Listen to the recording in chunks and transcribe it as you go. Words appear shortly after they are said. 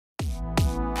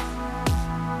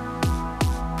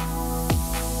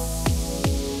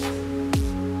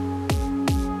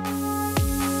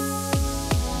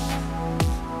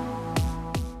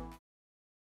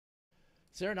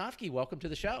Sarah Noffke, welcome to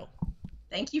the show.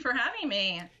 Thank you for having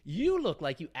me. You look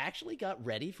like you actually got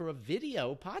ready for a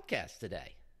video podcast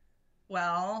today.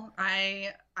 Well,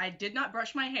 I did not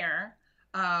brush my hair,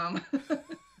 um,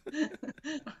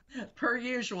 per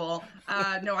usual.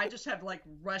 No, I just have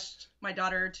rushed my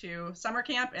daughter to summer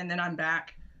camp, and then I'm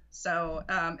back. So,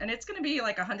 and it's going to be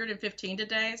like 115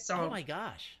 today. So, oh my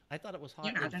gosh, I thought it was hot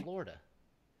in Florida.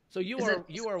 So you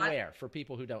are where, for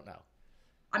people who don't know?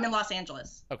 I'm in Los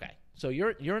Angeles. Okay, so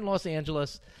you're in Los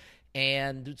Angeles,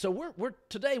 and so we're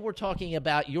today we're talking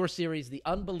about your series, The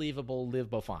Unbelievable Liv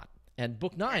Beaufont, and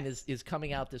book 9 is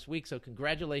coming out this week. So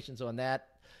congratulations on that.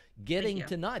 Getting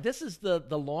to 9. This is the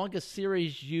longest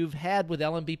series you've had with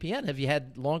LMBPN. Have you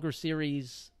had longer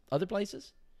series other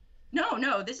places?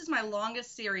 No, this is my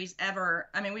longest series ever.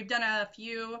 I mean, we've done a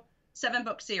few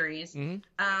 7-book series,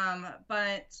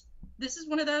 but this is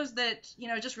one of those that,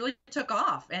 just really took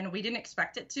off, and we didn't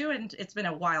expect it to, and it's been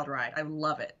a wild ride. I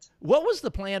love it. What was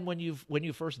the plan when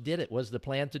you first did it? Was the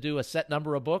plan to do a set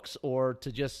number of books or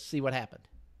to just see what happened?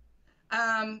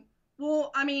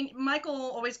 Well, I mean,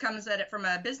 Michael always comes at it from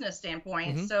a business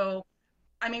standpoint. So,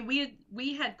 I mean,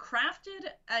 we had crafted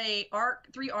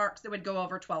 3 arcs that would go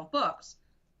over 12 books,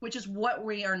 which is what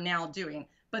we are now doing.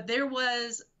 But there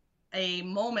was a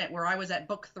moment where I was at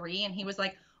book 3, and he was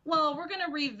like, well, we're going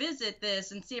to revisit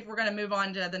this and see if we're going to move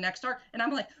on to the next arc. And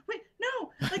I'm like, wait,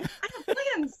 no, I have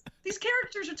plans. These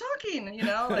characters are talking, and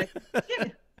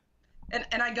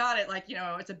I got it,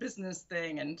 it's a business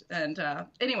thing. And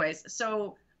anyways,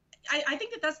 so I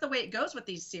think that's the way it goes with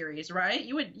these series, right?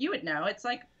 You would know. It's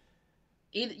like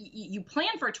you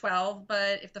plan for 12,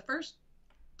 but if the first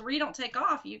 3 don't take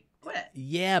off, you quit.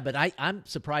 Yeah, but I'm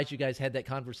surprised you guys had that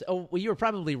conversation. Oh, well, you were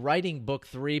probably writing book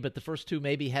 3, but the first 2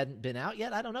 maybe hadn't been out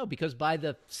yet. I don't know, because by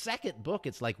the second book,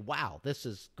 it's like, wow, this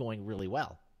is going really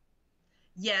well.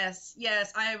 Yes,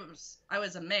 I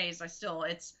was amazed.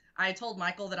 I told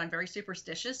Michael that I'm very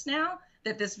superstitious now,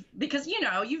 that because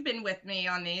you've been with me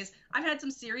on these. I've had some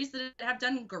series that have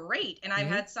done great, and I've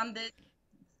had some that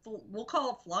we'll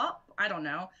call a flop. I don't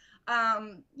know.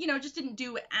 Just didn't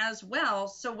do as well.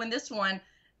 So when this one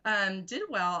did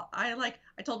well, I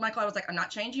told Michael, I was like, I'm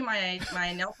not changing my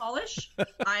nail polish.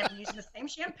 I'm using the same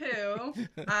shampoo.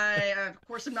 Of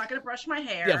course, I'm not going to brush my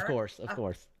hair. Yeah, of course.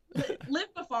 Liv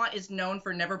Beaufont is known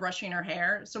for never brushing her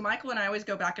hair. So Michael and I always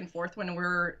go back and forth when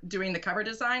we're doing the cover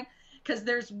design, because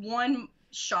there's one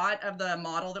shot of the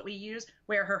model that we use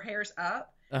where her hair's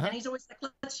up. And he's always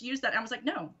like, let's use that. And I was like,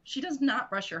 no, she does not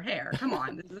brush her hair. Come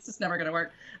on, this is never going to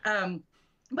work.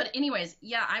 But anyways,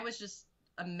 yeah, I was just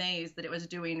amazed that it was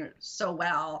doing so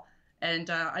well. And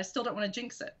I still don't want to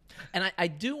jinx it. And I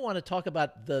do want to talk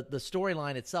about the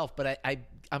storyline itself, but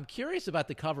I'm curious about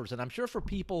the covers. And I'm sure for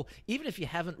people, even if you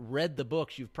haven't read the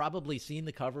books, you've probably seen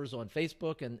the covers on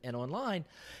Facebook and online.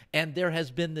 And there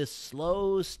has been this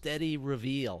slow, steady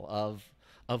reveal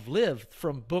of Liv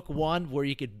from book 1, where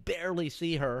you could barely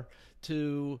see her,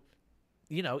 to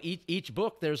each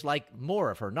book there's like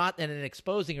more of her, not in an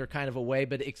exposing her kind of a way,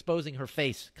 but exposing her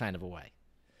face kind of a way.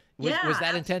 Was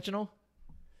that intentional?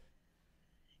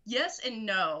 Yes and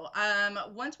no.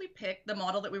 Once we picked the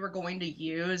model that we were going to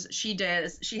use, she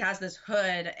has this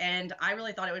hood, and I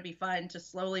really thought it would be fun to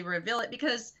slowly reveal it,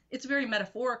 because it's very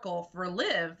metaphorical for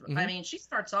Liv. I mean, she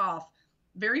starts off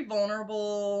very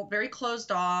vulnerable, very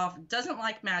closed off, doesn't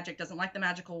like magic, doesn't like the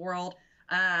magical world.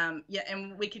 And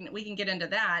we can get into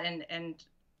that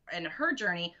and her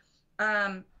journey.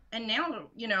 And now,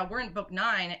 we're in book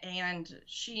 9, and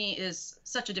she is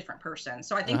such a different person.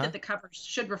 So I think that the covers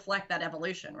should reflect that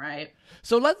evolution, right?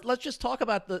 So let's just talk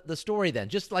about the story then,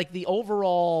 just like the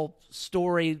overall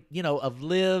story, of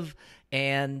Liv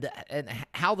and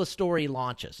how the story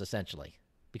launches, essentially.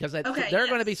 Because there are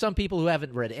going to be some people who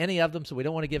haven't read any of them, so we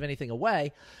don't want to give anything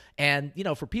away. And,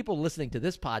 for people listening to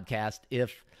this podcast,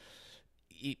 if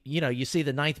you see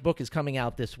the 9th book is coming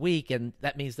out this week, and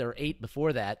that means there are 8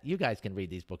 before that, you guys can read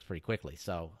these books pretty quickly.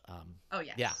 So,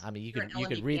 yeah, I mean, you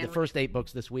could read the first 8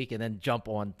 books this week and then jump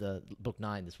on the book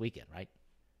 9 this weekend, right?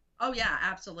 Oh yeah,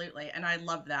 absolutely. And I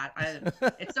love that.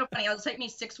 It's so funny. It'll take me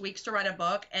 6 weeks to write a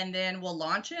book, and then we'll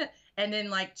launch it. And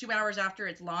then 2 hours after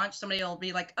it's launched, somebody will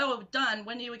be like, oh, done.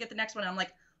 When do we get the next one? And I'm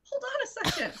like, hold on a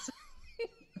second.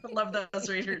 I love those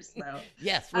readers, though.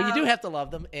 Yes. Well, you do have to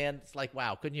love them. And it's like,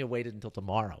 wow, couldn't you have waited until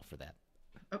tomorrow for that?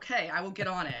 Okay, I will get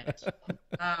on it.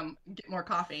 Get more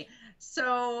coffee.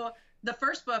 So the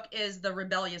first book is The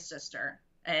Rebellious Sister.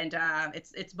 And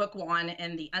it's book 1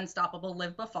 in the Unstoppable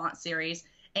Liv Beaufont series.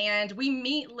 And we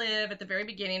meet Liv at the very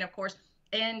beginning, of course.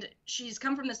 And she's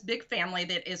come from this big family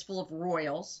that is full of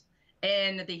royals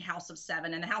in the House of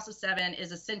Seven. And the House of Seven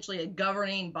is essentially a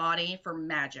governing body for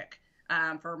magic.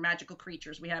 for magical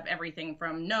creatures. We have everything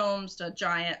from gnomes to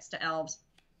giants to elves.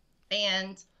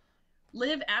 And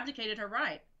Liv abdicated her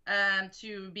right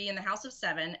to be in the House of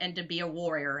Seven and to be a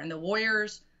warrior. And the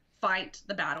warriors fight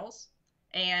the battles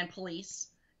and police,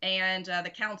 and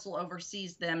the council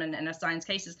oversees them and assigns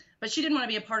cases. But she didn't want to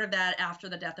be a part of that after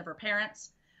the death of her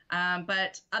parents.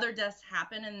 But other deaths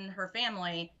happen in her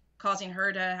family, causing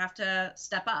her to have to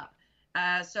step up.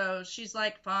 So she's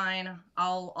like, fine,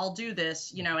 I'll do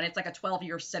this, you know, and it's like a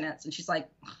 12-year sentence. And she's like,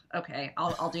 okay,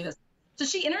 I'll do this. So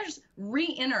she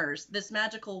re-enters this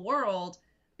magical world,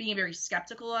 being very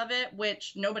skeptical of it,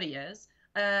 which nobody is,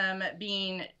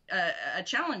 being a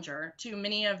challenger to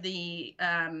many of the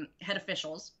head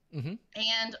officials,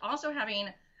 and also having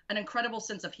an incredible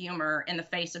sense of humor in the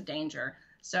face of danger.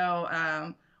 So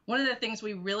one of the things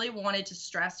we really wanted to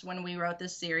stress when we wrote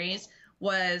this series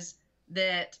was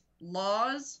that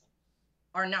laws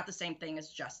are not the same thing as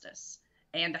justice.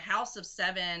 And the House of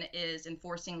Seven is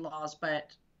enforcing laws,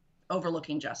 but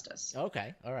overlooking justice.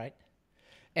 Okay. All right.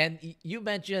 And you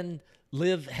mentioned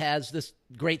Liv has this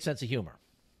great sense of humor.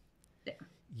 Yeah.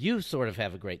 You sort of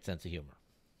have a great sense of humor.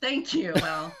 Thank you.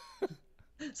 Well,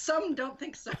 some don't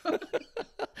think so.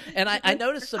 And I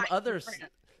noticed some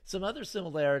other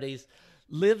similarities.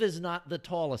 Liv is not the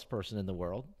tallest person in the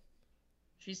world.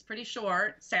 She's pretty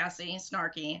short, sassy,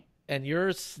 snarky. And you're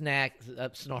snacky.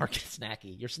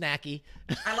 You're snacky.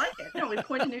 I like it. No, we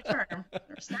coined a new term.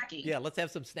 We're snacky. Yeah, let's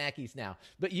have some snackies now.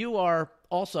 But you are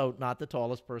also not the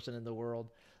tallest person in the world.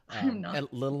 I'm not. A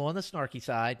little on the snarky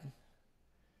side.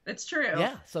 It's true.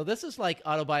 Yeah. So this is like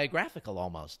autobiographical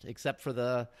almost, except for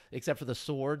the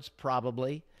swords,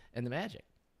 probably, and the magic.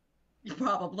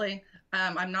 Probably.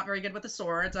 I'm not very good with the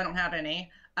swords. I don't have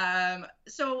any.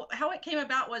 So how it came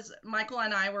about was Michael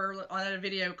and I were on a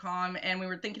video comm, and we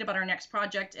were thinking about our next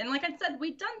project. And like I said,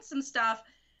 we'd done some stuff,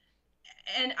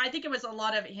 and I think it was a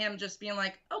lot of him just being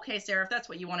like, okay, Sarah, if that's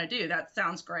what you want to do, that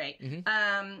sounds great.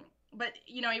 But,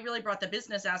 you know, he really brought the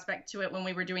business aspect to it when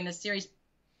we were doing this series.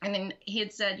 And then he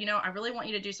had said, you know, I really want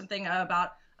you to do something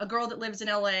about a girl that lives in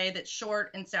LA that's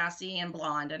short and sassy and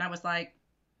blonde. And I was like,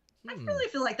 I really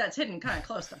feel like that's hitting kind of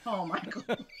close to home, Michael.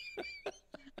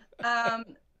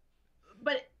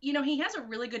 But, you know, he has a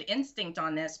really good instinct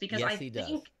on this, because yes, I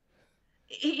think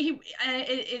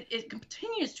it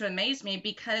continues to amaze me,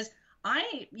 because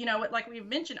you know, like we've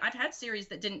mentioned, I've had series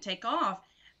that didn't take off.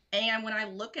 And when I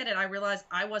look at it, I realize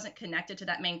I wasn't connected to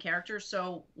that main character.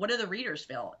 So what do the readers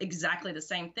feel? Exactly the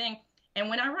same thing. And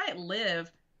when I write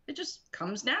Liv, it just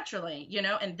comes naturally, you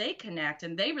know, and they connect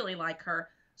and they really like her.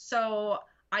 So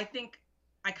I think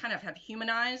I kind of have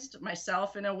humanized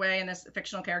myself in a way in this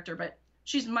fictional character, but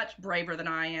she's much braver than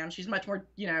I am. She's much more,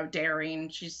 you know, daring.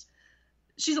 She's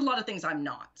a lot of things I'm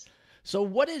not. So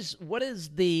what is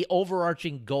the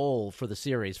overarching goal for the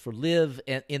series, for Liv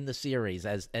in the series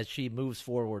as she moves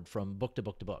forward from book to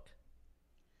book to book?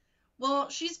 Well,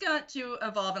 she's got to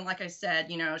evolve, and like I said,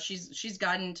 you know, she's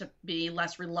gotten to be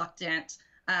less reluctant.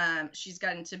 She's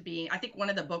gotten to be, I think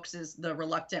one of the books is The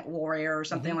Reluctant Warrior or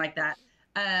something like that.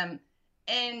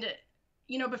 And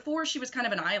you know, before she was kind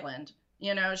of an island.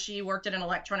 You know, she worked at an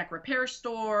electronic repair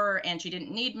store, and she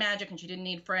didn't need magic and she didn't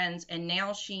need friends. And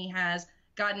now she has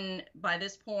gotten, by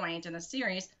this point in the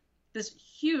series, this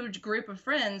huge group of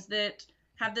friends that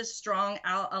have this strong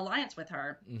alliance with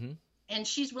her. And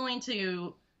she's willing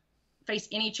to face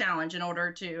any challenge in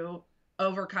order to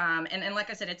overcome. And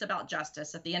like I said, it's about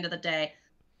justice at the end of the day.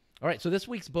 All right. So this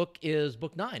week's book is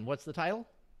book 9. What's the title?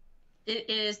 It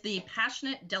is The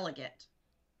Passionate Delegate.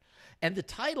 And the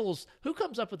titles, who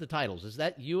comes up with the titles? Is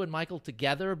that you and Michael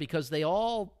together? Because they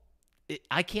all,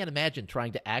 I can't imagine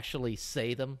trying to actually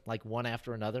say them like one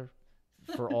after another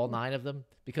for all 9 of them,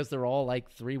 because they're all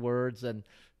like 3 words and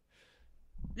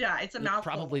yeah, it's a mouthful.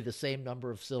 Probably the same number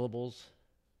of syllables.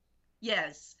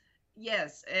 Yes.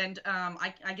 And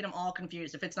I get them all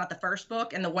confused. If it's not the first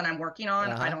book and the one I'm working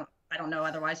on, I don't know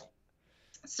otherwise.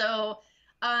 So,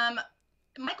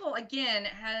 Michael, again,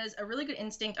 has a really good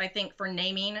instinct, I think, for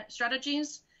naming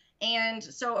strategies. And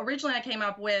so originally I came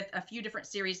up with a few different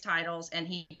series titles, and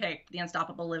he picked The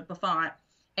Unstoppable Liv Beaufont.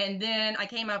 And then I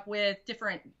came up with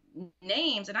different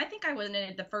names, and I think I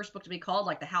wanted the first book to be called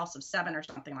like The House of Seven or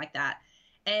something like that.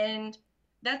 And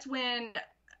that's when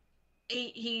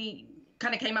he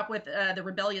kind of came up with The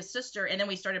Rebellious Sister, and then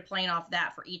we started playing off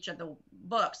that for each of the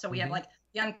books. So we had like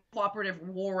The Uncooperative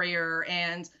Warrior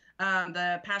and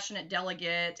The Passionate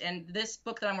Delegate, and this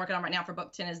book that I'm working on right now for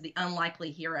book 10 is The Unlikely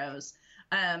Heroes.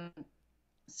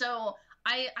 So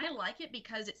I like it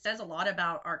because it says a lot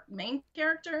about our main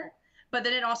character, but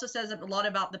then it also says a lot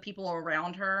about the people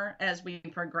around her as we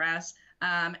progress.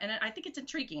 And I think it's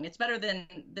intriguing. It's better than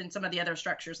some of the other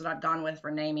structures that I've gone with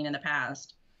for naming in the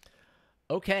past.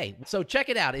 Okay, so check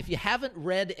it out. If you haven't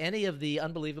read any of the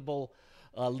Unbelievable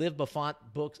Liv Beaufont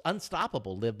books,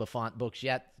 Unstoppable Liv Beaufont books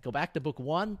yet, go back to book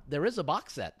 1. There is a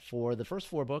box set for the first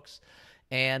 4 books,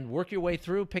 and work your way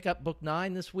through. Pick up book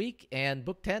 9 this week, and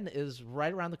book 10 is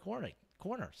right around the corner.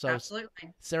 So,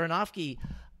 absolutely. Sarah Noffke,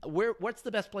 what's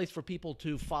the best place for people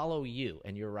to follow you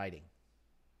and your writing?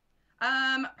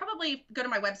 Probably go to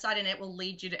my website, and it will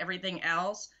lead you to everything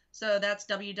else. So that's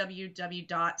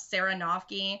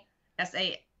www.sarahnoffke,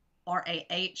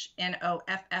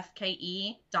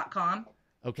 SarahNoffke.com.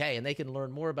 Okay, and they can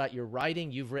learn more about your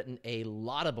writing. You've written a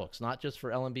lot of books, not just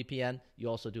for LMBPN. You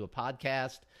also do a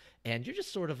podcast, and you're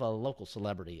just sort of a local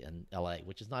celebrity in LA,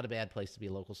 which is not a bad place to be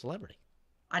a local celebrity.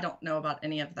 I don't know about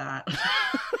any of that.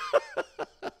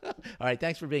 All right,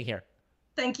 thanks for being here.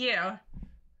 Thank you.